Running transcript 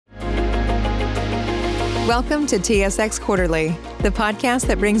Welcome to TSX Quarterly, the podcast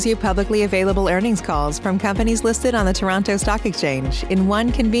that brings you publicly available earnings calls from companies listed on the Toronto Stock Exchange in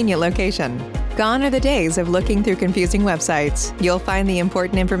one convenient location. Gone are the days of looking through confusing websites. You'll find the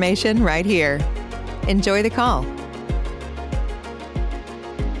important information right here. Enjoy the call.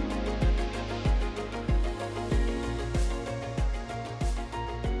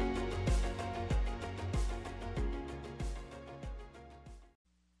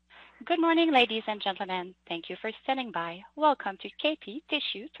 Good morning, ladies and gentlemen. Thank you for standing by. Welcome to KP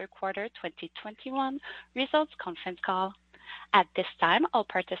Tissue Third Quarter 2021 Results Conference Call. At this time, all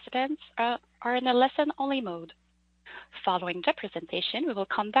participants are in a listen-only mode. Following the presentation, we will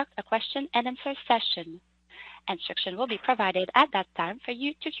conduct a question-and-answer session. Instruction will be provided at that time for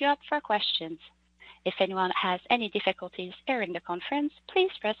you to queue up for questions. If anyone has any difficulties during the conference,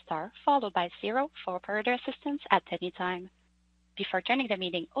 please press star followed by 0 for further assistance at any time. Before turning the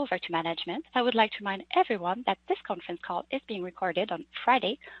meeting over to management, I would like to remind everyone that this conference call is being recorded on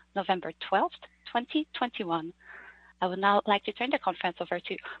Friday, November 12th, 2021. I would now like to turn the conference over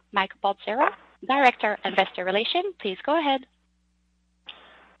to Mike Baldesarra, Director, Investor Relations. Please go ahead.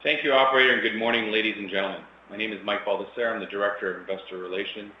 Thank you, operator, and good morning, ladies and gentlemen. My name is Mike Baldesarra. I'm the Director of Investor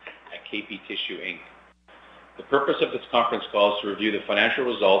Relations at KP Tissue Inc. The purpose of this conference call is to review the financial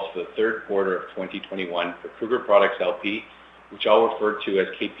results for the third quarter of 2021 for Kruger Products LP, which I'll refer to as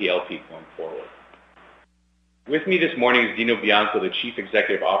KPLP going forward. With me this morning is Dino Bianco, the Chief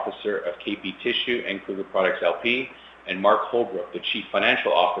Executive Officer of KP Tissue and Kruger Products LP, and Mark Holbrook, the Chief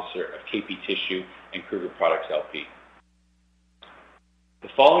Financial Officer of KP Tissue and Kruger Products LP. The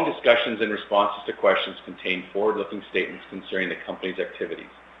following discussions and responses to questions contain forward-looking statements concerning the company's activities.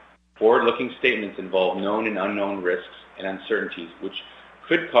 Forward-looking statements involve known and unknown risks and uncertainties which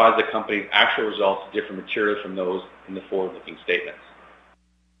could cause the company's actual results to differ materially from those in the forward-looking statements.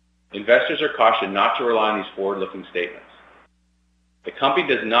 Investors are cautioned not to rely on these forward-looking statements. The company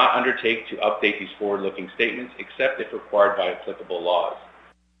does not undertake to update these forward-looking statements except if required by applicable laws.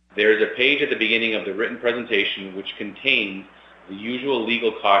 There is a page at the beginning of the written presentation which contains the usual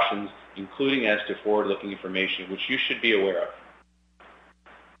legal cautions, including as to forward-looking information, which you should be aware of.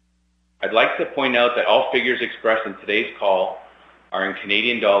 I'd like to point out that all figures expressed in today's call are in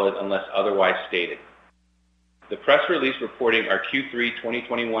Canadian dollars unless otherwise stated. The press release reporting our Q3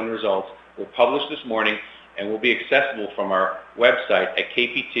 2021 results were published this morning and will be accessible from our website at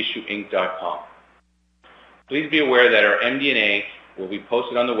kptissueinc.com. Please be aware that our MD&A will be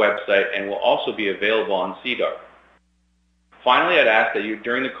posted on the website and will also be available on SEDAR. Finally, I'd ask that you,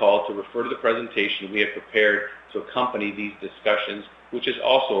 during the call, to refer to the presentation we have prepared to accompany these discussions, which is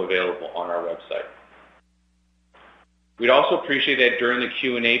also available on our website. We'd also appreciate that during the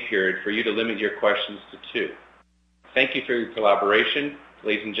Q&A period for you to limit your questions to 2. Thank you for your collaboration.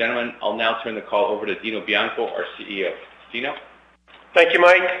 Ladies and gentlemen, I'll now turn the call over to Dino Bianco, our CEO. Dino? Thank you,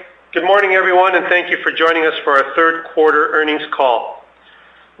 Mike. Good morning, everyone, and thank you for joining us for our third quarter earnings call.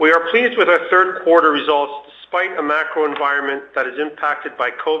 We are pleased with our third quarter results despite a macro environment that is impacted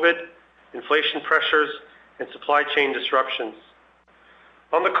by COVID, inflation pressures, and supply chain disruptions.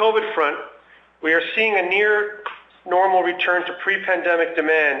 On the COVID front, we are seeing a near normal return to pre-pandemic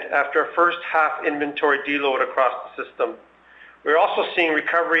demand after a first half inventory deload across the system. We're also seeing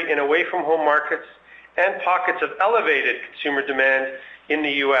recovery in away-from-home markets and pockets of elevated consumer demand in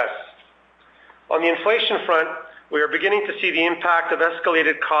the U.S. On the inflation front, we are beginning to see the impact of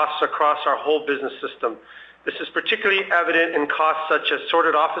escalated costs across our whole business system. This is particularly evident in costs such as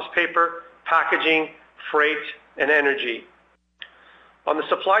sorted office paper, packaging, freight, and energy. On the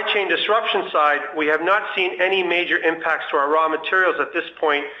supply chain disruption side, we have not seen any major impacts to our raw materials at this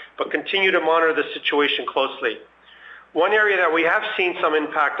point, but continue to monitor the situation closely. One area that we have seen some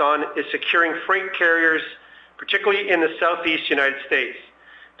impact on is securing freight carriers, particularly in the southeast United States.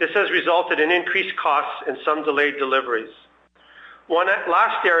 This has resulted in increased costs and some delayed deliveries. One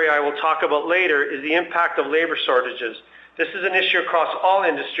last area I will talk about later is the impact of labor shortages. This is an issue across all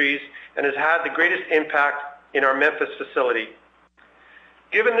industries and has had the greatest impact in our Memphis facility.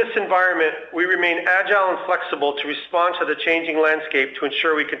 Given this environment, we remain agile and flexible to respond to the changing landscape to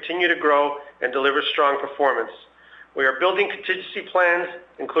ensure we continue to grow and deliver strong performance. We are building contingency plans,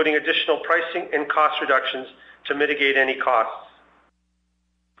 including additional pricing and cost reductions to mitigate any costs.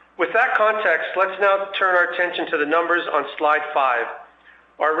 With that context, let's now turn our attention to the numbers on slide 5.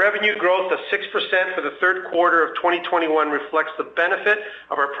 Our revenue growth of 6% for the third quarter of 2021 reflects the benefit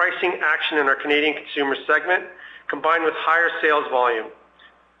of our pricing action in our Canadian consumer segment, combined with higher sales volume.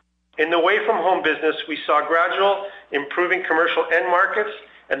 In the away-from-home business, we saw gradual improving commercial end markets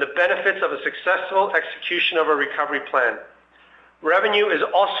and the benefits of a successful execution of our recovery plan. Revenue is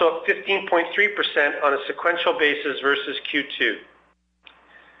also up 15.3% on a sequential basis versus Q2.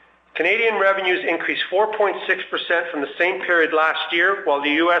 Canadian revenues increased 4.6% from the same period last year, while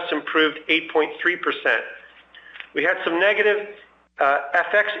the U.S. improved 8.3%. We had some negative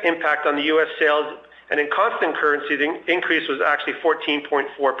FX impact on the U.S. sales, and in constant currency, the increase was actually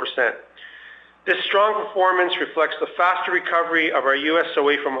 14.4%. This strong performance reflects the faster recovery of our U.S.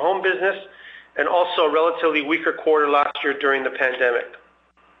 away-from-home business and also a relatively weaker quarter last year during the pandemic.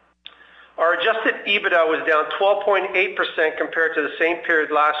 Our adjusted EBITDA was down 12.8% compared to the same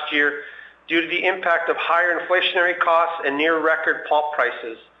period last year due to the impact of higher inflationary costs and near-record pulp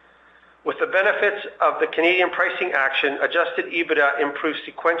prices. With the benefits of the Canadian pricing action, adjusted EBITDA improved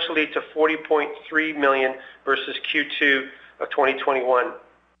sequentially to 40.3 million versus Q2 of 2021.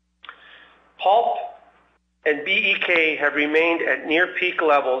 Pulp and BEK have remained at near peak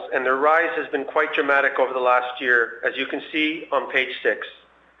levels, and their rise has been quite dramatic over the last year, as you can see on page 6.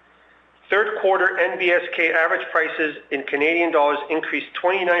 Third quarter NBSK average prices in Canadian dollars increased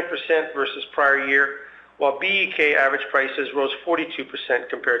 29% versus prior year, while BEK average prices rose 42%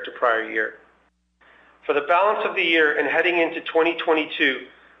 compared to prior year. For the balance of the year and heading into 2022,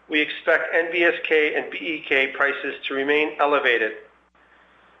 we expect NBSK and BEK prices to remain elevated.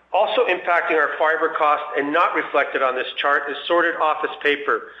 Also impacting our fiber cost and not reflected on this chart is sorted office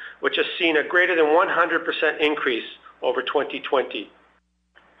paper, which has seen a greater than 100% increase over 2020.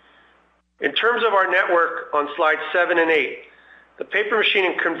 In terms of our network on slides 7 and 8, the paper machine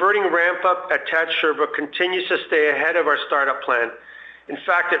and converting ramp-up at TAD Sherbrooke continues to stay ahead of our startup plan. In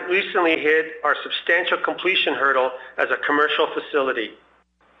fact, it recently hit our substantial completion hurdle as a commercial facility.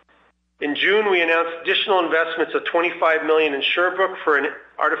 In June, we announced additional investments of 25 million in Sherbrooke for an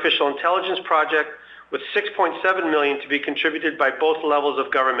artificial intelligence project, with 6.7 million to be contributed by both levels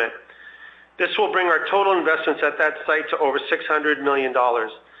of government. This will bring our total investments at that site to over 600 million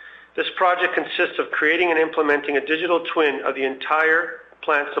dollars. This project consists of creating and implementing a digital twin of the entire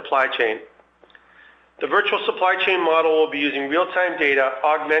plant supply chain. The virtual supply chain model will be using real-time data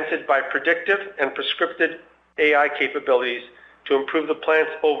augmented by predictive and prescriptive AI capabilities to improve the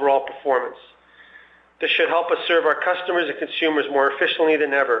plant's overall performance. This should help us serve our customers and consumers more efficiently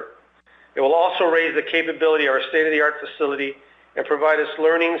than ever. It will also raise the capability of our state-of-the-art facility and provide us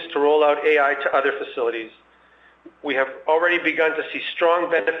learnings to roll out AI to other facilities. We have already begun to see strong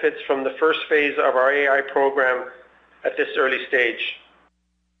benefits from the first phase of our AI program at this early stage.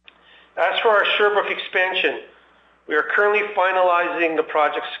 As for our Sherbrooke expansion, we are currently finalizing the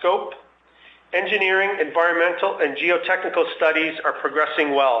project scope. Engineering, environmental, and geotechnical studies are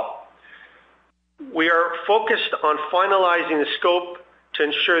progressing well. We are focused on finalizing the scope to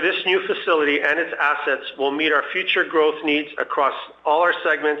ensure this new facility and its assets will meet our future growth needs across all our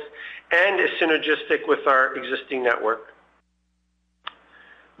segments and is synergistic with our existing network.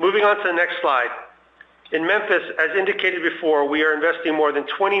 Moving on to the next slide. In Memphis, as indicated before, we are investing more than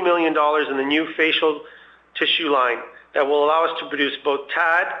 $20 million in the new facial tissue line that will allow us to produce both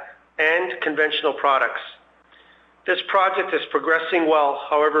TAD and conventional products. This project is progressing well.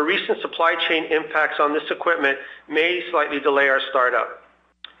 However, recent supply chain impacts on this equipment may slightly delay our startup.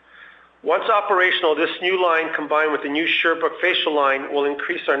 Once operational, this new line, combined with the new Sherbrooke facial line, will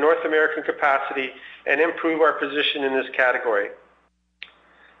increase our North American capacity and improve our position in this category.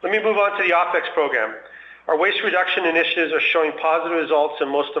 Let me move on to the OpEx program. Our waste reduction initiatives are showing positive results in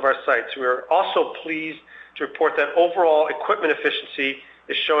most of our sites. We are also pleased to report that overall equipment efficiency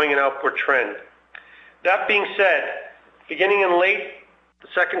is showing an upward trend. That being said, beginning in late the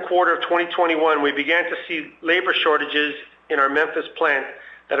second quarter of 2021, we began to see labor shortages in our Memphis plant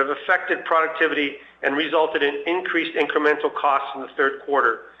that have affected productivity and resulted in increased incremental costs in the third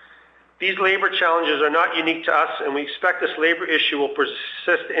quarter. These labor challenges are not unique to us, and we expect this labor issue will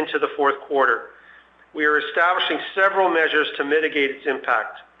persist into the fourth quarter. We are establishing several measures to mitigate its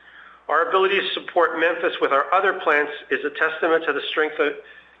impact. Our ability to support Memphis with our other plants is a testament to the strength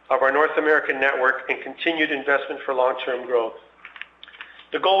of our North American network and continued investment for long-term growth.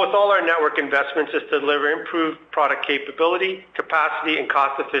 The goal with all our network investments is to deliver improved product capability, capacity, and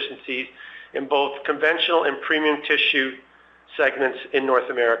cost efficiencies in both conventional and premium tissue segments in North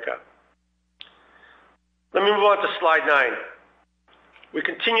America. Let me move on to slide 9. We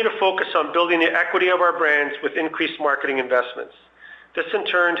continue to focus on building the equity of our brands with increased marketing investments. This, in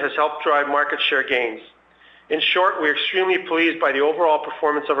turn, has helped drive market share gains. In short, we are extremely pleased by the overall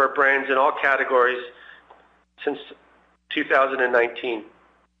performance of our brands in all categories since 2019.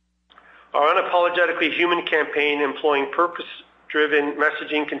 Our Unapologetically Human campaign, employing purpose-driven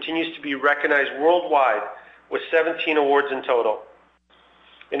messaging, continues to be recognized worldwide with 17 awards in total.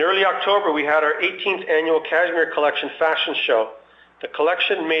 In early October, we had our 18th annual Cashmere Collection fashion show. The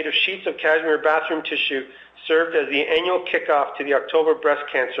collection made of sheets of cashmere bathroom tissue served as the annual kickoff to the October Breast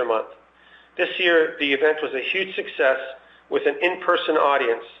Cancer Month. This year, the event was a huge success with an in-person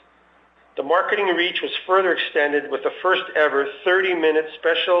audience. The marketing reach was further extended with the first ever 30-minute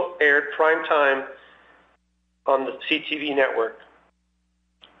special aired prime time on the CTV network.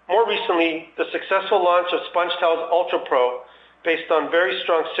 More recently, the successful launch of Sponge Towels Ultra Pro, based on very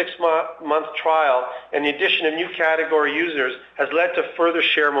strong 6-month trial and the addition of new category users, has led to further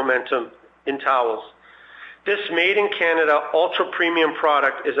share momentum in towels. This made in Canada ultra premium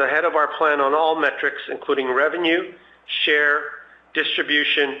product is ahead of our plan on all metrics, including revenue, share,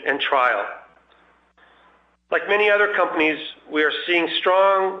 distribution, and trial. Like many other companies, we are seeing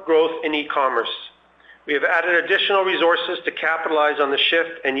strong growth in e-commerce. We have added additional resources to capitalize on the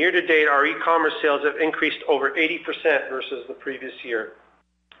shift, and year-to-date, our e-commerce sales have increased over 80% versus the previous year.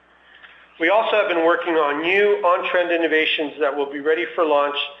 We also have been working on new on-trend innovations that will be ready for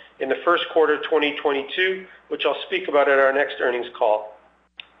launch in the first quarter of 2022, which I'll speak about at our next earnings call.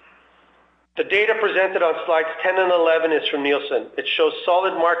 The data presented on slides 10 and 11 is from Nielsen. It shows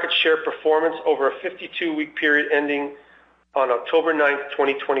solid market share performance over a 52-week period ending on October 9th,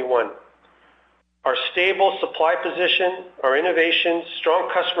 2021. Our stable supply position, our innovations, strong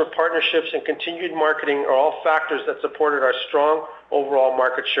customer partnerships, and continued marketing are all factors that supported our strong overall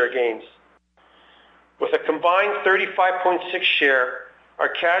market share gains. With a combined 35.6 share, our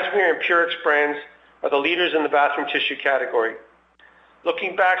Cashmere and Purex brands are the leaders in the bathroom tissue category.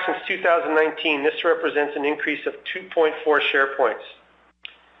 Looking back since 2019, this represents an increase of 2.4 share points.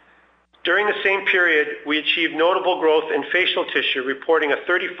 During the same period, we achieved notable growth in facial tissue, reporting a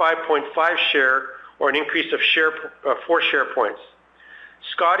 35.5 share, or an increase of 4 share points.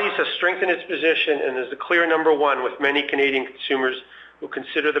 Scotties has strengthened its position and is the clear number one with many Canadian consumers who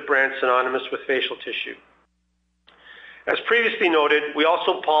consider the brand synonymous with facial tissue. As previously noted, we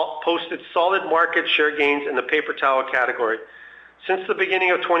also posted solid market share gains in the paper towel category. Since the beginning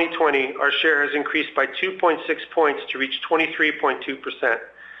of 2020, our share has increased by 2.6 points to reach 23.2%.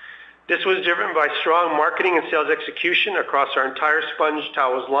 This was driven by strong marketing and sales execution across our entire sponge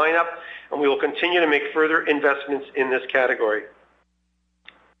towels lineup, and we will continue to make further investments in this category.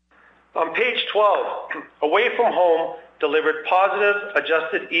 On page 12, Away from Home delivered positive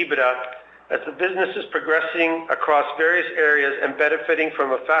adjusted EBITDA as the business is progressing across various areas and benefiting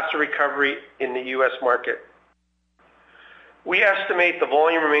from a faster recovery in the U.S. market. We estimate the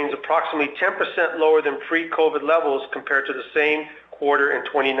volume remains approximately 10% lower than pre-COVID levels compared to the same quarter in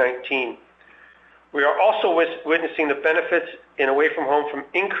 2019. We are also witnessing the benefits in Away from Home from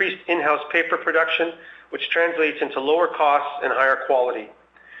increased in-house paper production, which translates into lower costs and higher quality.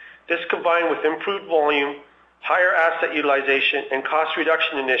 This, combined with improved volume, higher asset utilization, and cost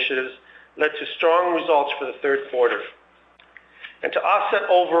reduction initiatives, led to strong results for the third quarter. And to offset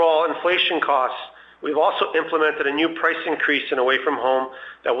overall inflation costs, we've also implemented a new price increase in Away from Home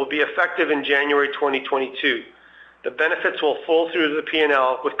that will be effective in January 2022. The benefits will flow through the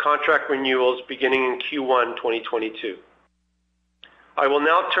P&L with contract renewals beginning in Q1 2022. I will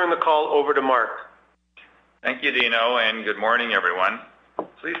now turn the call over to Mark. Thank you, Dino, and good morning, everyone.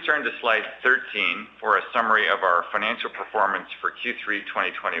 Please turn to slide 13 for a summary of our financial performance for Q3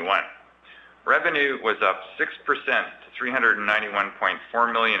 2021. Revenue was up 6% to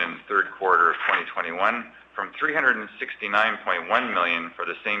 $391.4 million in the third quarter of 2021 from $369.1 million for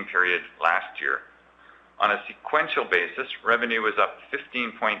the same period last year. On a sequential basis, revenue was up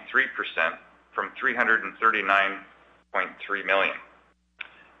 15.3% from $339.3 million.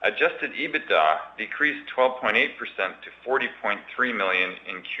 Adjusted EBITDA decreased 12.8% to $40.3 million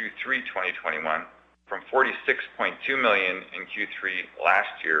in Q3 2021 from $46.2 million in Q3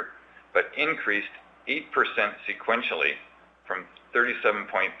 last year, but increased 8% sequentially from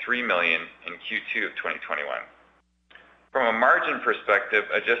 $37.3 million in Q2 of 2021. From a margin perspective,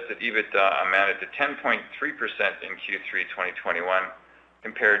 adjusted EBITDA amounted to 10.3% in Q3 2021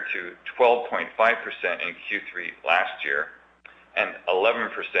 compared to 12.5% in Q3 last year and 11%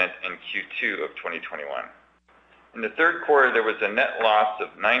 in Q2 of 2021. In the third quarter, there was a net loss of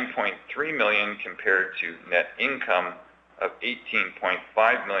 $9.3 million compared to net income of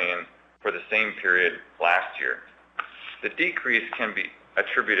 $18.5 million for the same period last year. The decrease can be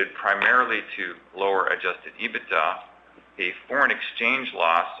attributed primarily to lower adjusted EBITDA, a foreign exchange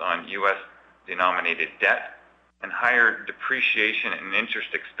loss on U.S. denominated debt, and higher depreciation and interest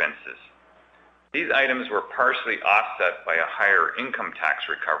expenses. These items were partially offset by a higher income tax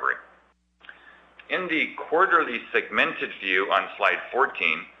recovery. In the quarterly segmented view on slide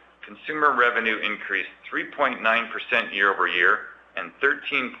 14, consumer revenue increased 3.9% year over year and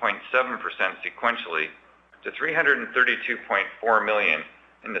 13.7% sequentially, to $332.4 million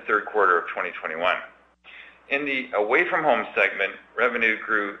in the third quarter of 2021. In the away-from-home segment, revenue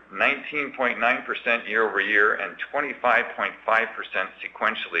grew 19.9% year-over-year and 25.5%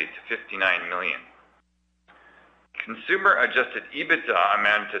 sequentially to $59 million. Consumer-adjusted EBITDA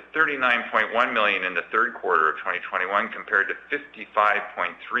amounted to $39.1 million in the third quarter of 2021 compared to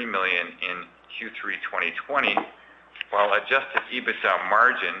 $55.3 million in Q3 2020, while adjusted EBITDA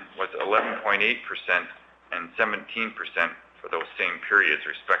margin was 11.8% and 17% for those same periods,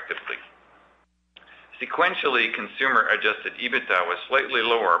 respectively. Sequentially, consumer-adjusted EBITDA was slightly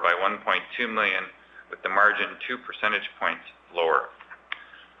lower by $1.2 million, with the margin 2 percentage points lower.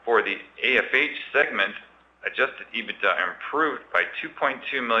 For the AFH segment, adjusted EBITDA improved by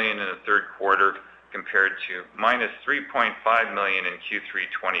 $2.2 million in the third quarter compared to minus $3.5 million in Q3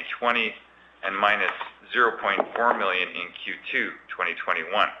 2020 and minus $0.4 million in Q2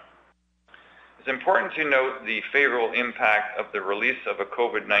 2021. It's important to note the favorable impact of the release of a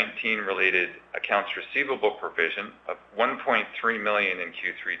COVID-19 related accounts receivable provision of $1.3 million in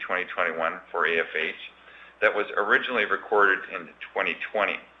Q3 2021 for AFH that was originally recorded in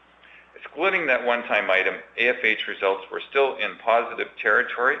 2020. Excluding that one-time item, AFH results were still in positive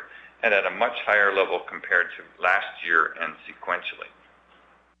territory and at a much higher level compared to last year and sequentially.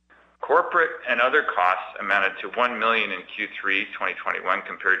 Corporate and other costs amounted to $1 million in Q3 2021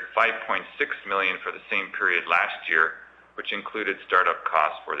 compared to $5.6 million for the same period last year, which included startup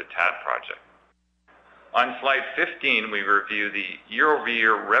costs for the TAD project. On slide 15, we review the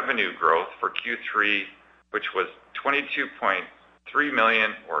year-over-year revenue growth for Q3, which was $22.3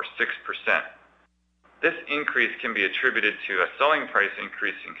 million or 6%. This increase can be attributed to a selling price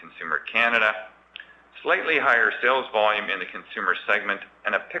increase in Consumer Canada, slightly higher sales volume in the consumer segment,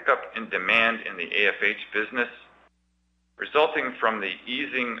 and a pickup in demand in the AFH business, resulting from the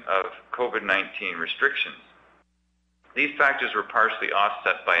easing of COVID-19 restrictions. These factors were partially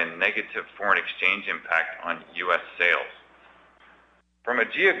offset by a negative foreign exchange impact on U.S. sales. From a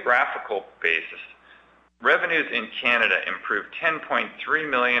geographical basis, revenues in Canada improved $10.3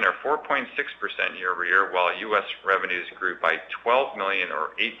 million or 4.6% year-over-year, while U.S. revenues grew by $12 million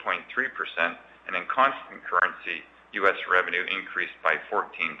or 8.3%, and in constant currency, U.S. revenue increased by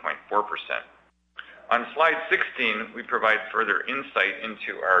 14.4%. On slide 16, we provide further insight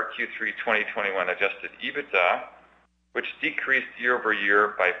into our Q3 2021 adjusted EBITDA, which decreased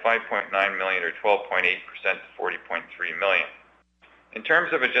year-over-year by $5.9 million or 12.8% to $40.3 million. In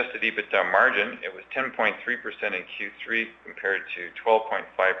terms of adjusted EBITDA margin, it was 10.3% in Q3 compared to 12.5%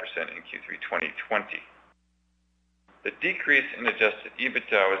 in Q3 2020. The decrease in adjusted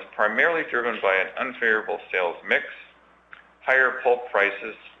EBITDA was primarily driven by an unfavorable sales mix, higher pulp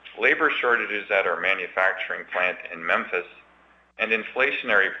prices, labor shortages at our manufacturing plant in Memphis, and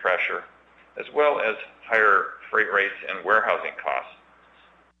inflationary pressure, as well as higher freight rates and warehousing costs.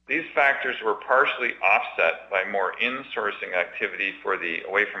 These factors were partially offset by more insourcing activity for the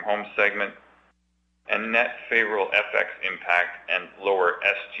away-from-home segment and net favorable FX impact and lower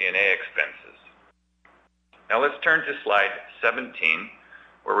SG&A expenses. Now let's turn to slide 17,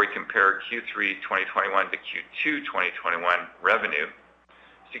 where we compare Q3 2021 to Q2 2021 revenue.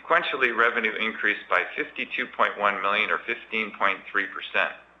 Sequentially, revenue increased by $52.1 million or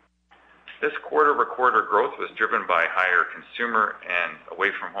 15.3%. This quarter-over-quarter growth was driven by higher consumer and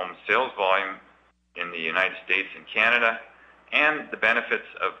away-from-home sales volume in the United States and Canada, and the benefits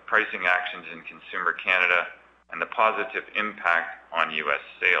of pricing actions in Consumer Canada and the positive impact on U.S.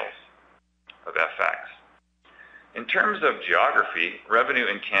 sales of FX. In terms of geography, revenue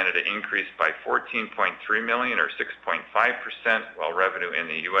in Canada increased by $14.3 million or 6.5%, while revenue in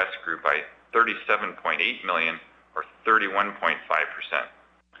the U.S. grew by $37.8 million or 31.5%.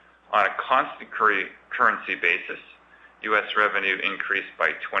 On a constant currency basis, U.S. revenue increased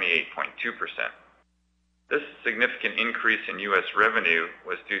by 28.2%. This significant increase in U.S. revenue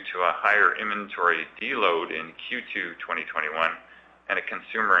was due to a higher inventory deload in Q2 2021 and a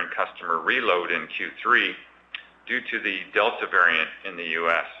consumer and customer reload in Q3 due to the Delta variant in the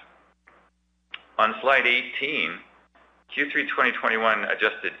U.S. On slide 18, Q3 2021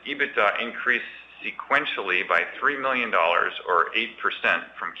 adjusted EBITDA increased sequentially by $3 million or 8%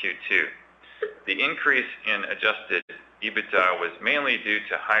 from Q2. The increase in adjusted EBITDA was mainly due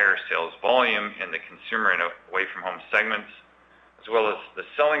to higher sales volume in the consumer and away-from-home segments, as well as the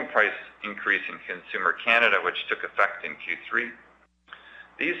selling price increase in Consumer Canada, which took effect in Q3.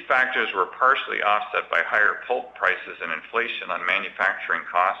 These factors were partially offset by higher pulp prices and inflation on manufacturing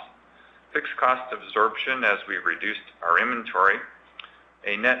costs, fixed cost absorption as we reduced our inventory,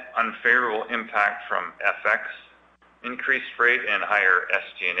 a net unfavorable impact from FX, increased freight, and higher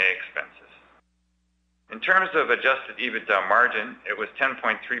SG&A expenses. In terms of adjusted EBITDA margin, it was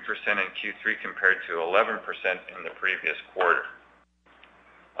 10.3% in Q3 compared to 11% in the previous quarter.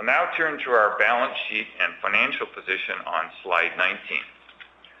 I'll now turn to our balance sheet and financial position on slide 19.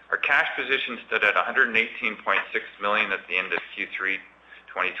 Our cash position stood at $118.6 million at the end of Q3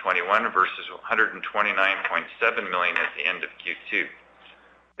 2021 versus $129.7 million at the end of Q2.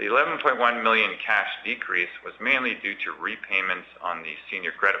 The $11.1 million cash decrease was mainly due to repayments on the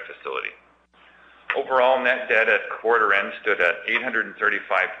senior credit facility. Overall net debt at quarter end stood at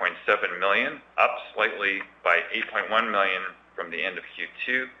 $835.7 million, up slightly by $8.1 million from the end of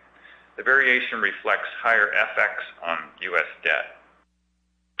Q2. The variation reflects higher FX on U.S. debt.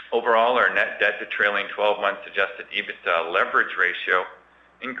 Overall, our net debt to trailing 12 months adjusted EBITDA leverage ratio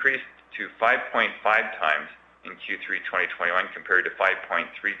increased to 5.5 times in Q3 2021 compared to 5.3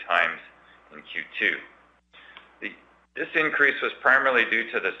 times in Q2. This increase was primarily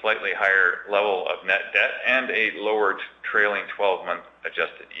due to the slightly higher level of net debt and a lower trailing 12-month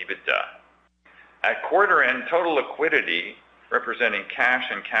adjusted EBITDA. At quarter end, total liquidity, representing cash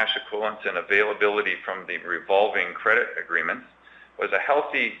and cash equivalents and availability from the revolving credit agreements, was a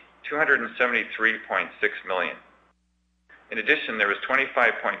healthy $273.6 million. In addition, there was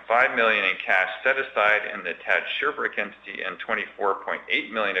 $25.5 million in cash set aside in the TAD Sherbrooke entity, and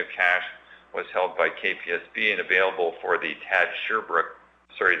 $24.8 million of cash was held by KPSB and available for the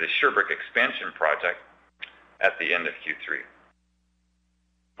the Sherbrooke expansion project at the end of Q3.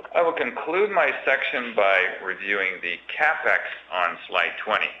 I will conclude my section by reviewing the CapEx on slide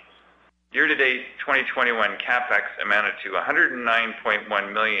 20. Year-to-date 2021 CapEx amounted to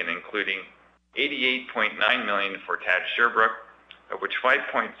 $109.1 million, including $88.9 million for TAD Sherbrooke, of which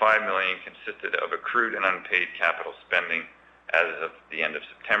 $5.5 million consisted of accrued and unpaid capital spending as of the end of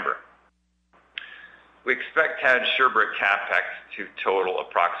September. We expect TAD Sherbrooke CapEx to total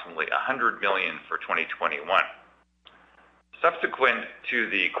approximately $100 million for 2021. Subsequent to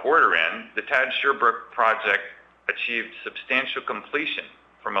the quarter end, the TAD Sherbrooke project achieved substantial completion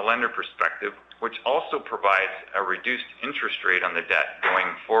from a lender perspective, which also provides a reduced interest rate on the debt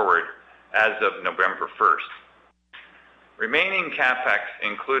going forward as of November 1st. Remaining CapEx,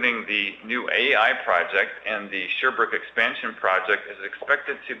 including the new AI project and the Sherbrooke expansion project, is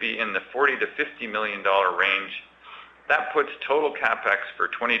expected to be in the $40 to $50 million range. That puts total CapEx for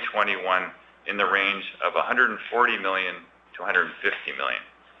 2021 in the range of $140 million to $150 million.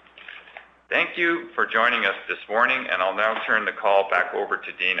 Thank you for joining us this morning, and I'll now turn the call back over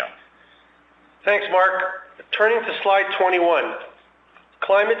to Dino. Thanks, Mark. Turning to slide 21.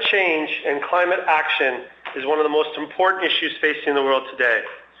 Climate change and climate action is one of the most important issues facing the world today.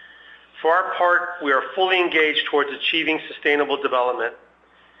 For our part, we are fully engaged towards achieving sustainable development.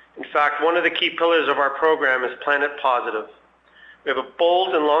 In fact, one of the key pillars of our program is Planet Positive. We have a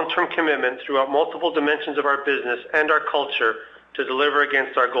bold and long-term commitment throughout multiple dimensions of our business and our culture to deliver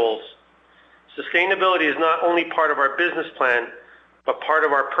against our goals. Sustainability is not only part of our business plan, but part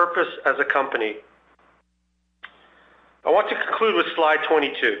of our purpose as a company. I want to conclude with slide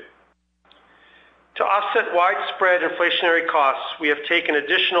 22. To offset widespread inflationary costs, we have taken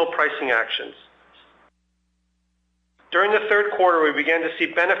additional pricing actions. During the third quarter, we began to see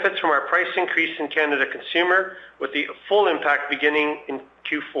benefits from our price increase in Canada Consumer, with the full impact beginning in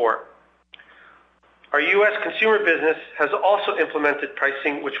Q4. Our U.S. consumer business has also implemented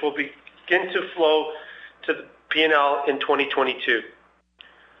pricing, which will begin to flow to the P&L in 2022.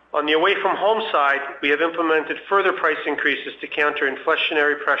 On the away-from-home side, we have implemented further price increases to counter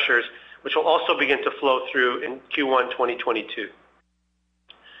inflationary pressures, which will also begin to flow through in Q1 2022.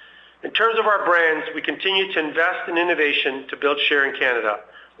 In terms of our brands, we continue to invest in innovation to build share in Canada,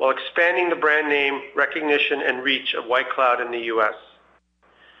 while expanding the brand name, recognition, and reach of White Cloud in the U.S.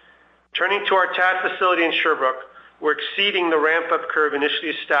 Turning to our TAD facility in Sherbrooke, we're exceeding the ramp-up curve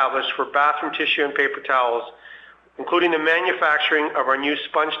initially established for bathroom tissue and paper towels, including the manufacturing of our new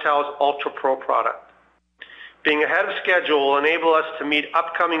Sponge Towels Ultra Pro product. Being ahead of schedule will enable us to meet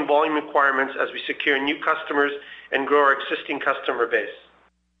upcoming volume requirements as we secure new customers and grow our existing customer base.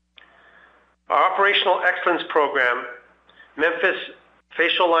 Our operational excellence program, Memphis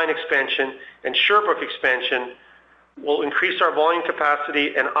facial line expansion, and Sherbrooke expansion will increase our volume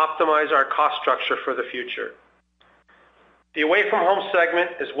capacity and optimize our cost structure for the future. The away-from-home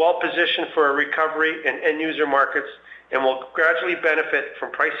segment is well positioned for a recovery in end-user markets and will gradually benefit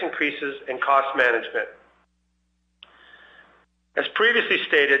from price increases and cost management. As previously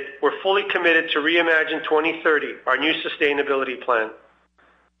stated, we're fully committed to Reimagine 2030, our new sustainability plan.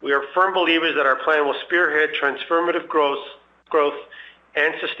 We are firm believers that our plan will spearhead transformative growth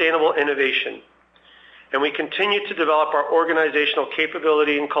and sustainable innovation, and we continue to develop our organizational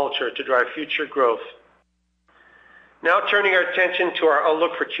capability and culture to drive future growth. Now turning our attention to our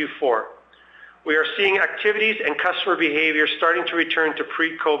outlook for Q4. We are seeing activities and customer behavior starting to return to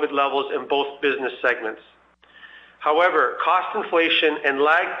pre-COVID levels in both business segments. However, cost inflation and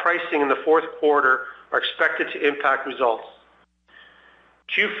lag pricing in the fourth quarter are expected to impact results.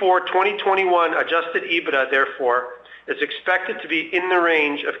 Q4 2021 adjusted EBITDA, therefore, is expected to be in the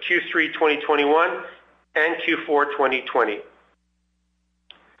range of Q3 2021 and Q4 2020.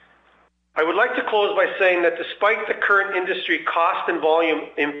 I would like to close by saying that despite the current industry cost and volume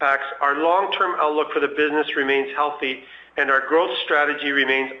impacts, our long-term outlook for the business remains healthy and our growth strategy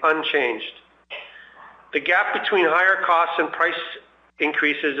remains unchanged. The gap between higher costs and price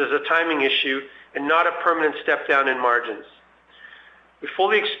increases is a timing issue and not a permanent step down in margins. We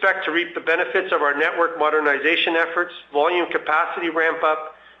fully expect to reap the benefits of our network modernization efforts, volume capacity ramp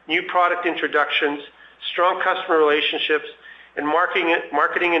up, new product introductions, strong customer relationships, and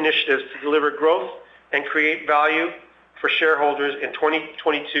marketing initiatives to deliver growth and create value for shareholders in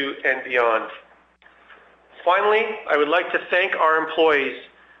 2022 and beyond. Finally, I would like to thank our employees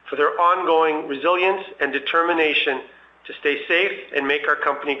for their ongoing resilience and determination to stay safe and make our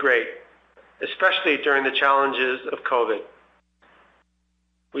company great, especially during the challenges of COVID.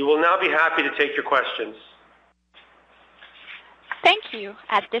 We will now be happy to take your questions. Thank you.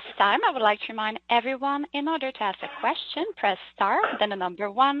 At this time, I would like to remind everyone, in order to ask a question, press star, then the number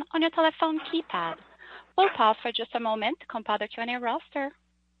 1 on your telephone keypad. We'll pause for just a moment to compile the Q&A roster.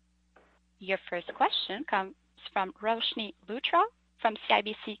 Your first question comes from Roshni Luthra from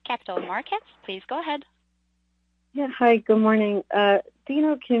CIBC Capital Markets. Please go ahead. Yeah, hi, good morning.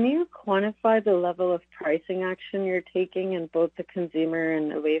 Dino, can you quantify the level of pricing action you're taking in both the consumer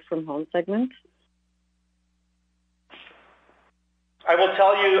and away from home segments? I will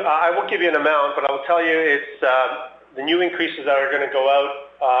tell you, I won't give you an amount, but I will tell you it's the new increases that are going to go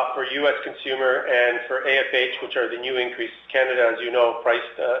out for U.S. consumer and for AFH, which are the new increases. Canada, as you know, priced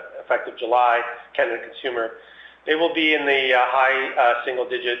effective July, Canada consumer. They will be in the high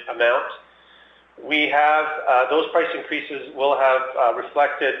single-digit amount. We have those price increases will have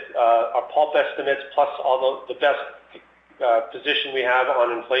reflected our pulp estimates plus all the best position we have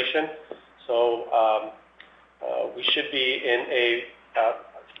on inflation. So we should be in a,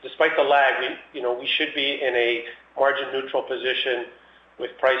 despite the lag, we should be in a margin neutral position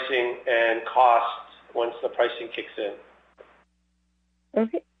with pricing and costs once the pricing kicks in.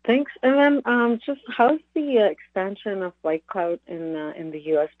 Okay, thanks. And then just how's the expansion of White Cloud in the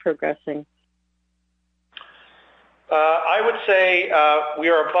U.S. progressing? I would say we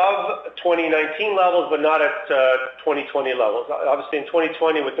are above 2019 levels, but not at 2020 levels. Obviously, in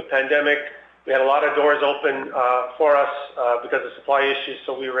 2020, with the pandemic, we had a lot of doors open for us because of supply issues,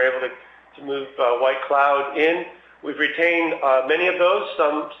 so we were able to move White Cloud in. We've retained many of those.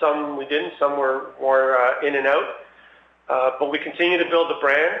 Some we didn't. Some were more in and out. But we continue to build the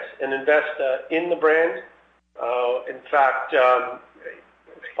brand and invest in the brand. In fact,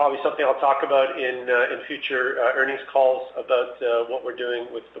 probably something I'll talk about in future earnings calls about what we're doing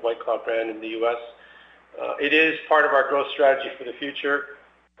with the White Cloud brand in the U.S. It is part of our growth strategy for the future,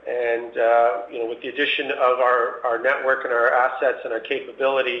 and with the addition of our network and our assets and our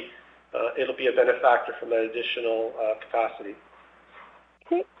capability, it'll be a benefactor from that additional capacity.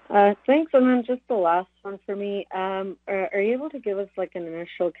 Okay, thanks. And then just the last one for me. Are you able to give us like an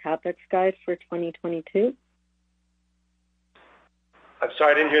initial CapEx guide for 2022? I'm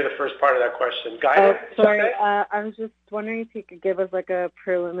sorry, I didn't hear the first part of that question. Guidance? Oh, sorry. I was just wondering if you could give us like a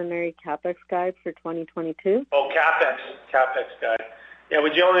preliminary CapEx guide for 2022. Oh, CapEx guide. Yeah,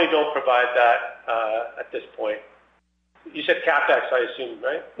 we generally don't provide that at this point. You said CapEx, I assume,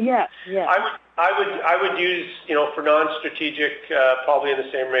 right? Yeah. I would use, for non-strategic, probably in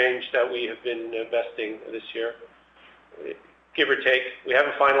the same range that we have been investing this year, give or take. We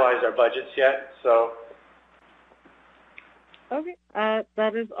haven't finalized our budgets yet, so. Okay,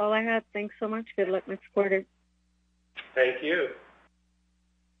 that is all I had. Thanks so much. Good luck next quarter. Thank you.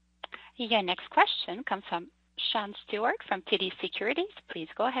 Your next question comes from Sean Stewart from TD Securities. Please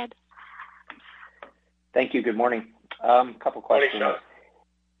go ahead. Thank you. Good morning. Couple questions. Morning,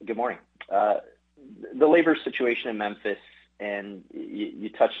 Sean. Good morning. The labor situation in Memphis, and you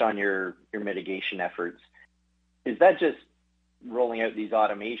touched on your mitigation efforts. Is that just rolling out these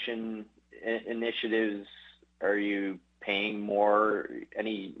automation initiatives? Are you paying more?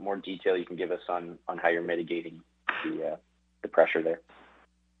 Any more detail you can give us on how you're mitigating the pressure there?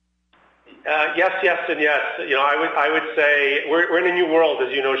 Yes, and yes. I would say we're in a new world,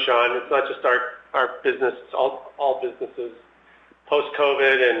 as you know, Sean. It's not just our business; it's all businesses.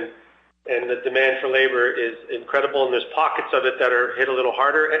 Post-COVID and the demand for labor is incredible, and there's pockets of it that are hit a little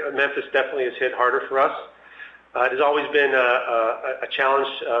harder. Memphis definitely is hit harder for us. It has always been a challenge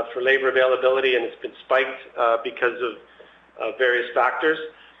for labor availability, and it's been spiked because of various factors.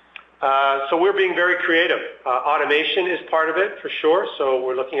 So we're being very creative. Automation is part of it, for sure. So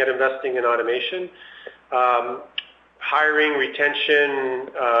we're looking at investing in automation. Hiring, retention,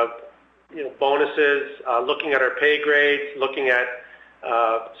 bonuses, looking at our pay grades, looking at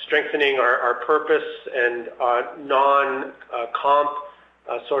strengthening our purpose and non-comp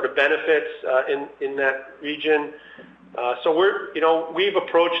sort of benefits in that region. So we've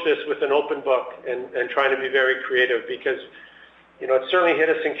approached this with an open book and trying to be very creative because, it certainly hit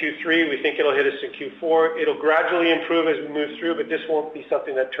us in Q3. We think it'll hit us in Q4. It'll gradually improve as we move through, but this won't be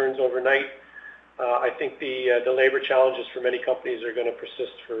something that turns overnight. I think the labor challenges for many companies are going to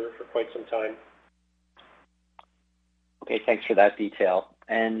persist for quite some time. Okay, thanks for that detail.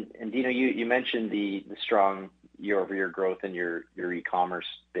 And Dino, you mentioned the strong year-over-year growth in your e-commerce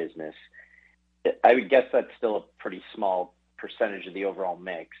business. I would guess that's still a pretty small percentage of the overall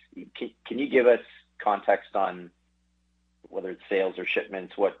mix. Can you give us context on whether it's sales or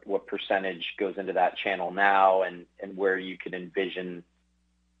shipments, what percentage goes into that channel now and where you could envision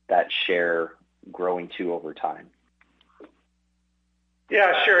that share growing to over time?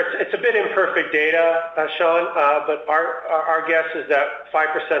 Yeah, sure. It's a bit imperfect data, Sean, but our guess is that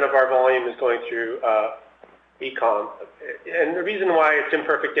 5% of our volume is going through e-com. And the reason why it's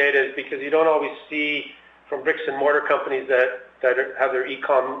imperfect data is because you don't always see from bricks and mortar companies that have their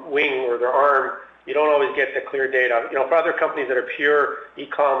e-com wing or their arm, you don't always get the clear data. For other companies that are pure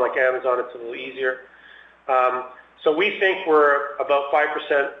e-com like Amazon, it's a little easier. So we think we're about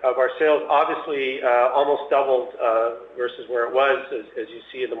 5% of our sales, obviously almost doubled versus where it was, as you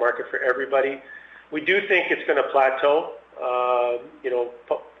see in the market for everybody. We do think it's going to plateau,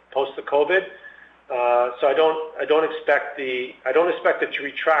 post the COVID. So I don't expect it to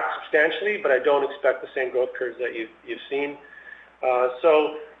retract substantially, but I don't expect the same growth curves that you've seen.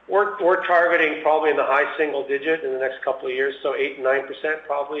 So we're targeting probably in the high single digit in the next couple of years. So 8 and 9%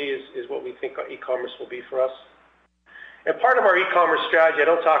 probably is what we think e-commerce will be for us. And part of our e-commerce strategy, I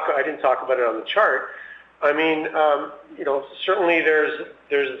didn't talk about it on the chart. I mean, certainly there's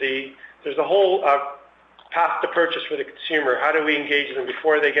the whole path to purchase for the consumer. How do we engage them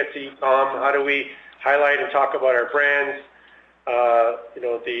before they get to e-com? How do we highlight and talk about our brands?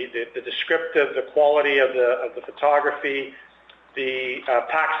 The descriptive, the quality of the photography, the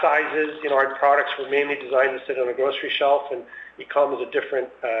pack sizes. Our products were mainly designed to sit on a grocery shelf, and e-com is a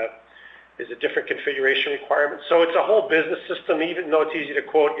different configuration requirement. So it's a whole business system. Even though it's easy to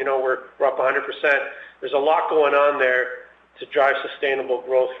quote, we're up 100%. There's a lot going on there to drive sustainable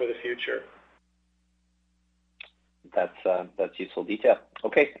growth for the future. That's useful detail.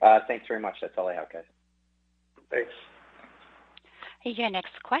 Okay, thanks very much. That's all I have, guys. Thanks. Your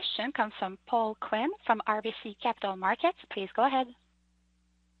next question comes from Paul Quinn from RBC Capital Markets. Please go ahead.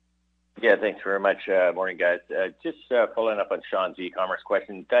 Yeah, thanks very much. Morning, guys. Just following up on Sean's e-commerce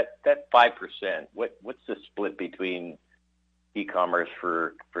question. That 5%, what's the split between e-commerce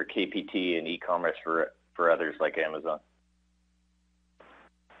for KPT and e-commerce for others like Amazon?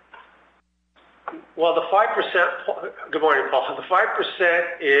 Well, the 5%. Good morning, Paul. The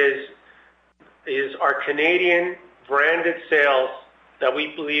 5% is our Canadian branded sales that we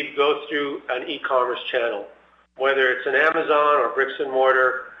believe go through an e-commerce channel, whether it's an Amazon or bricks and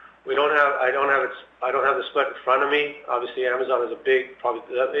mortar. I don't have the split in front of me. Obviously, Amazon is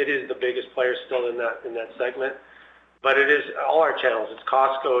it is the biggest player still in that segment, but it is all our channels. It's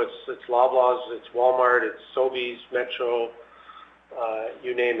Costco, it's Loblaws, it's Walmart, it's Sobeys, Metro,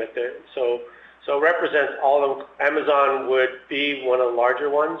 you name it. So it represents all of them. Amazon would be one of the larger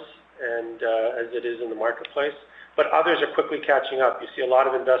ones, and as it is in the marketplace. But others are quickly catching up. You see a lot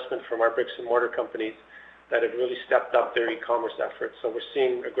of investment from our bricks and mortar companies that have really stepped up their e-commerce efforts. So we're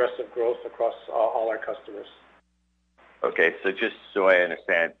seeing aggressive growth across all our customers. Okay, so just so I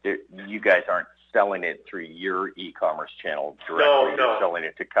understand, you guys aren't selling it through your e-commerce channel directly. No. You're selling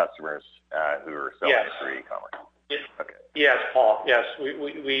it to customers who are selling it through e-commerce. Okay. Yes, Paul. Yes,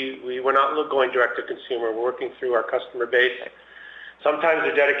 we're not going direct to consumer. We're working through our customer base. Sometimes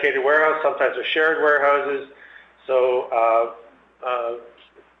they're dedicated warehouse, sometimes they're shared warehouses. So,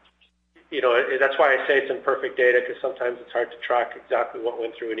 that's why I say it's imperfect data, because sometimes it's hard to track exactly what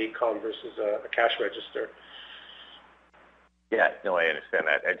went through an e-com versus a cash register. Yeah, no, I understand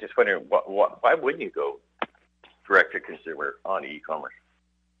that. I just wondering, why wouldn't you go direct to consumer on e-commerce?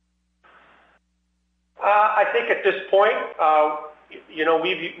 I think at this point,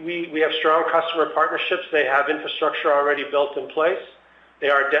 we have strong customer partnerships. They have infrastructure already built in place.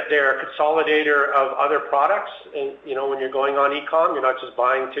 They're a consolidator of other products. And, when you're going on e-com, you're not just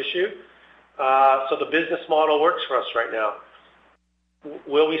buying tissue. So the business model works for us right now.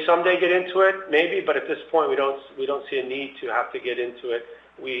 Will we someday get into it? Maybe, but at this point, we don't see a need to have to get into it.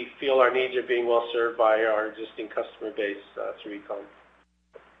 We feel our needs are being well served by our existing customer base through e-com.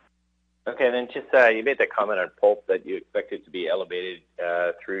 Okay, and then just you made that comment on pulp that you expect it to be elevated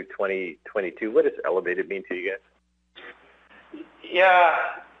through 2022. What does elevated mean to you guys? Yeah,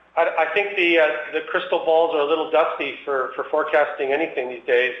 I think the crystal balls are a little dusty for forecasting anything these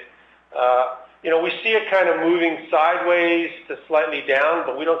days. We see it kind of moving sideways to slightly down,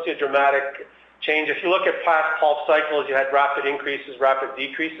 but we don't see a dramatic change. If you look at past pulp cycles, you had rapid increases, rapid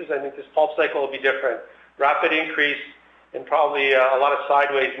decreases. I think this pulp cycle will be different. Rapid increase and probably a lot of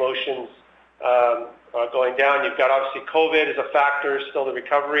sideways motions going down. You've got obviously COVID as a factor, still the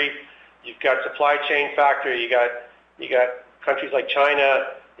recovery. You've got supply chain factor. You got countries like China,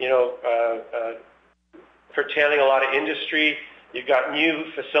 curtailing a lot of industry. You've got new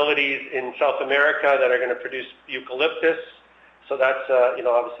facilities in South America that are going to produce eucalyptus. So that's,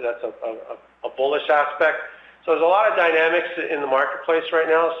 obviously that's a bullish aspect. So there's a lot of dynamics in the marketplace right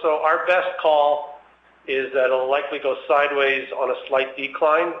now. So our best call is that it'll likely go sideways on a slight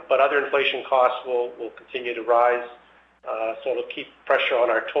decline, but other inflation costs will continue to rise. So it'll keep pressure on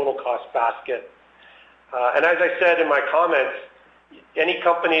our total cost basket. And as I said in my comments, any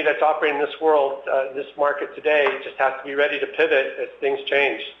company that's operating in this world, this market today, just has to be ready to pivot as things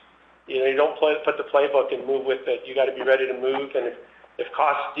change. You don't put the playbook and move with it. You got to be ready to move, and if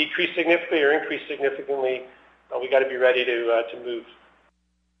costs decrease significantly or increase significantly, we got to be ready to move.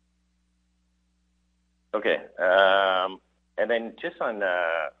 Okay, and then just on,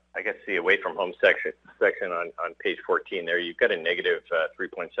 I guess the away from home section on page 14 there, you've got a negative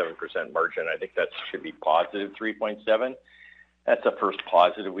 3.7% margin. I think that should be positive 3.7. That's the first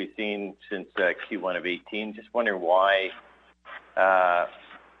positive we've seen since Q1 of 18. Just wondering why.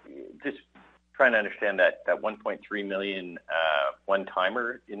 Just trying to understand that 1.3 million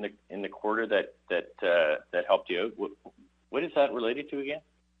one-timer in the quarter that helped you out. What is that related to again?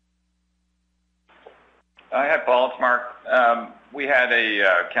 Hi, Paul. It's Mark. We had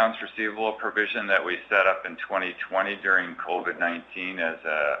a accounts receivable provision that we set up in 2020 during COVID-19 as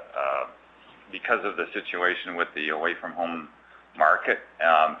because of the situation with the away from home market,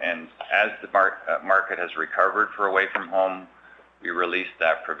 and as the market has recovered for away from home, we released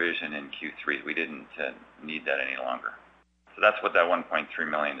that provision in Q3. We didn't need that any longer. So that's what that 1.3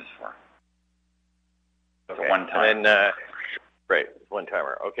 million is for. It's a one-time. And right,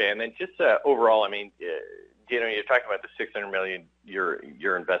 one-timer. Okay, and then just overall, I mean, you're talking about the 600 million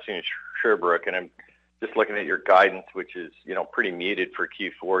you're investing in Sherbrooke, and I'm just looking at your guidance, which is pretty muted for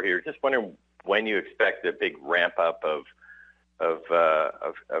Q4 here. Just wondering when you expect a big ramp up of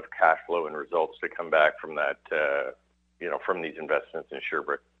cash flow and results to come back from that, from these investments in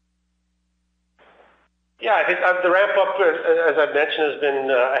Sherbrooke. Yeah, I think the ramp up, as I've mentioned, has been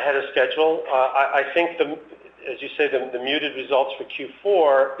ahead of schedule. I think as you say, the muted results for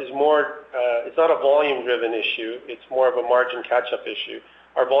Q4 is more, it's not a volume-driven issue. It's more of a margin catch-up issue.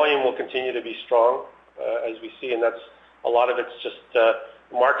 Our volume will continue to be strong, as we see, and that's a lot of it's just the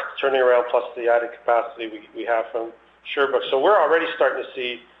market turning around plus the added capacity we have from Sherbrooke. So we're already starting to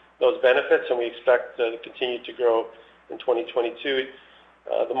see those benefits, and we expect to continue to grow in 2022.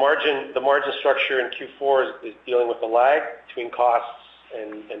 The margin structure in Q4 is dealing with a lag between costs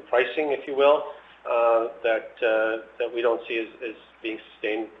and pricing, if you will, that we don't see as being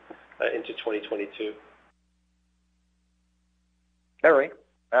sustained into 2022. All right.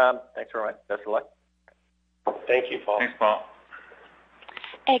 Thanks very much. Best of luck. Thank you, Paul. Thanks, Paul.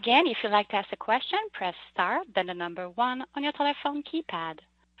 Again, if you'd like to ask a question, press star, then the number 1 on your telephone keypad.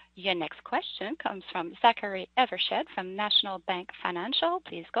 Your next question comes from Zachary Evershed from National Bank Financial.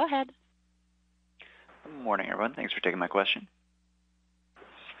 Please go ahead. Good morning, everyone. Thanks for taking my question.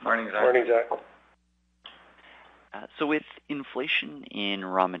 Morning, Zach. Morning, Zach. So with inflation in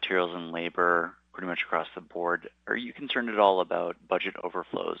raw materials and labor pretty much across the board, are you concerned at all about budget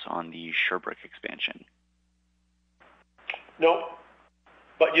overflows on the Sherbrooke expansion? No.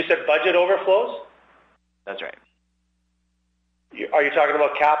 But you said budget overflows? That's right. Are you talking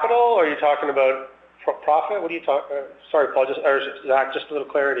about capital, or are you talking about profit? What are you talking? Sorry, Paul. Zach, just a little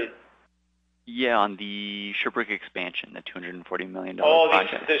clarity. Yeah, on the Sherbrooke expansion, the $240 million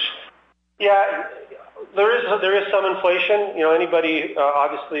project. Yeah, there is some inflation. Anybody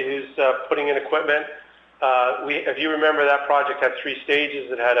obviously who's putting in equipment. If you remember, that project had 3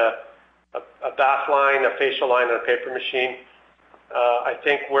 stages. It had a bath line, a facial line, and a paper machine. I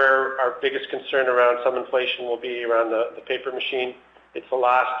think where our biggest concern around some inflation will be around the paper machine. It's the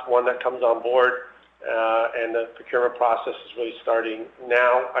last one that comes on board. and the procurement process is really starting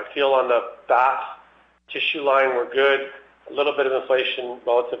now. I feel on the bath tissue line we're good. A little bit of inflation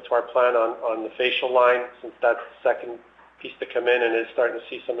relative to our plan on the facial line, since that's the second piece to come in and is starting to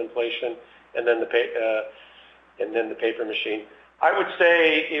see some inflation, and then the paper machine. I would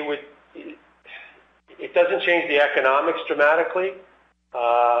say it doesn't change the economics dramatically.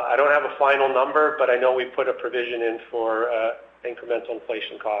 I don't have a final number, but I know we put a provision in for incremental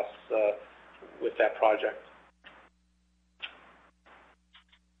inflation costs with that project.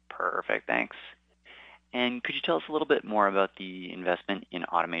 Perfect, thanks. And could you tell us a little bit more about the investment in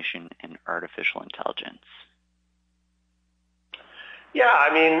automation and artificial intelligence? Yeah,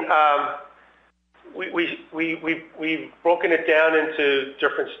 I mean, we've broken it down into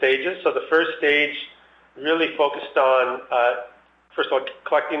different stages. So the first stage really focused on, first of all,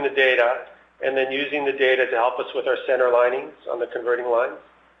 collecting the data and then using the data to help us with our center linings on the converting lines.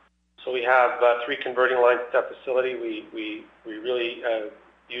 So we have 3 converting lines at that facility. We really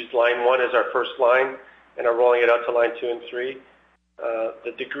used line 1 as our first line and are rolling it out to line 2 and 3.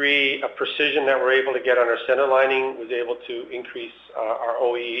 The degree of precision that we're able to get on our center lining was able to increase our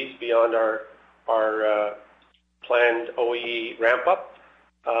OEEs beyond our planned OEE ramp-up,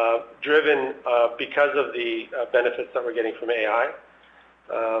 driven because of the benefits that we're getting from AI.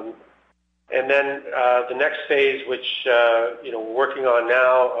 And then the next phase, which we're working on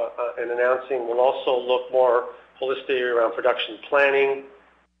now and announcing, will also look more holistically around production planning,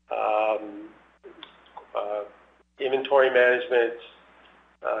 inventory management,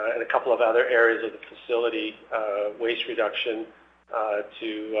 and a couple of other areas of the facility, waste reduction,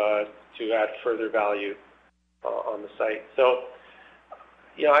 to add further value on the site. So,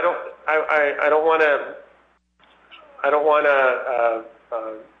 I don't want to,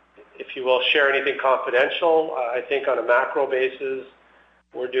 if you will, share anything confidential. I think on a macro basis,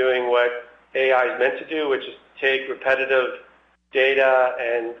 we're doing what AI is meant to do, which is take repetitive data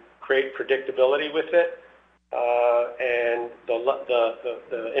and create predictability with it. And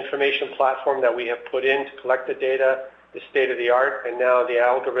the information platform that we have put in to collect the data is state of the art, and now the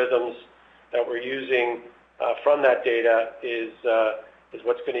algorithms that we're using from that data is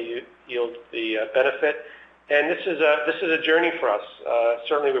what's going to yield the benefit. And this is a journey for us.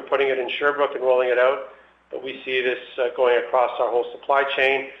 Certainly, we're putting it in Sherbrooke and rolling it out, but we see this going across our whole supply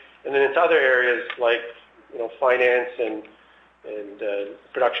chain, and then into other areas like finance and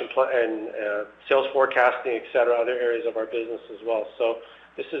production and sales forecasting, et cetera, other areas of our business as well. So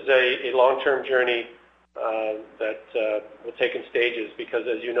this is a long-term journey that will take in stages because,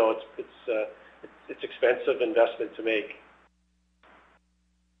 as you know, it's expensive investment to make.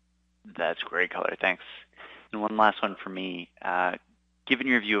 That's great color, thanks. And one last one for me. Given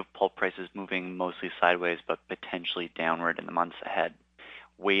your view of pulp prices moving mostly sideways but potentially downward in the months ahead,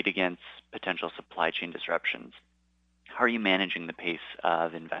 weighed against potential supply chain disruptions, how are you managing the pace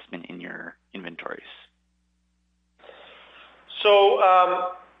of investment in your inventories? So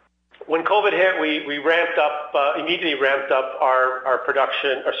when COVID hit, we ramped up, immediately ramped up our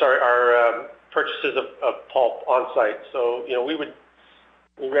production, our purchases of pulp on site. So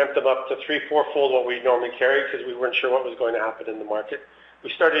we ramped them up to 3-4-fold what we normally carry because we weren't sure what was going to happen in the market. We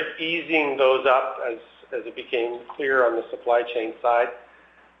started easing those up as it became clear on the supply chain side.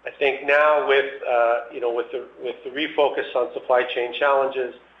 I think now with the refocus on supply chain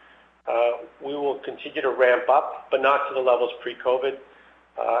challenges, we will continue to ramp up, but not to the levels pre-COVID.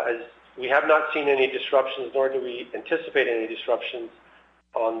 As we have not seen any disruptions, nor do we anticipate any disruptions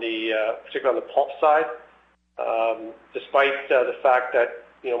on particularly on the pulp side, despite the fact that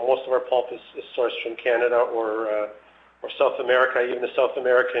most of our pulp is sourced from Canada or South America. Even the South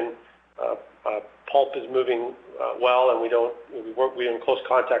American pulp is moving well, and we're in close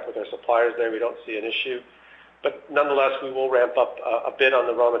contact with our suppliers there. We don't see an issue, but nonetheless, we will ramp up a bit on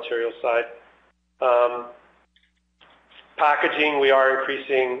the raw material side. Packaging, we are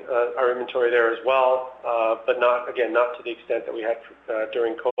increasing our inventory there as well, but not to the extent that we had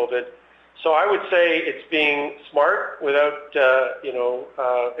during COVID. So I would say it's being smart without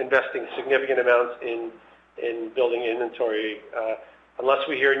investing significant amounts in building inventory. Unless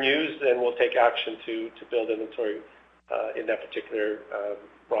we hear news, then we'll take action to build inventory in that particular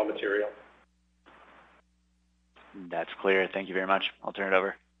raw material. That's clear. Thank you very much. I'll turn it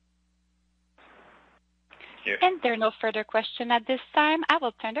over. Thank you. And there are no further questions at this time. I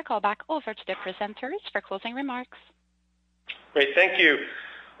will turn the call back over to the presenters for closing remarks. Great. Thank you.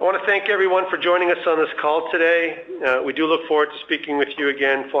 I want to thank everyone for joining us on this call today. We do look forward to speaking with you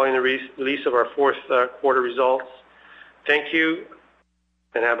again following the release of our fourth quarter results. Thank you,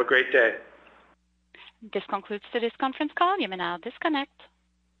 and have a great day. This concludes today's conference call. You may now disconnect.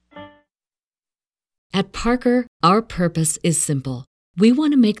 At Parker, our purpose is simple. We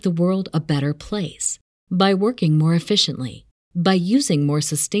want to make the world a better place by working more efficiently, by using more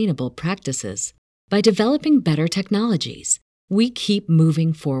sustainable practices, by developing better technologies. We keep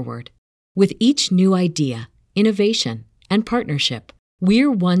moving forward. With each new idea, innovation, and partnership,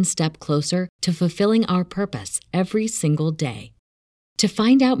 we're one step closer to fulfilling our purpose every single day. To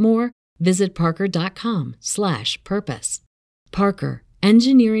find out more, visit parker.com/purpose. Parker,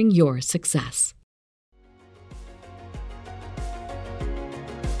 engineering your success.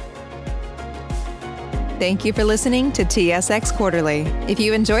 Thank you for listening to TSX Quarterly. If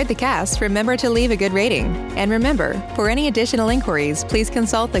you enjoyed the cast, remember to leave a good rating. And remember, for any additional inquiries, please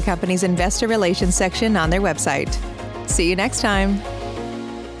consult the company's investor relations section on their website. See you next time.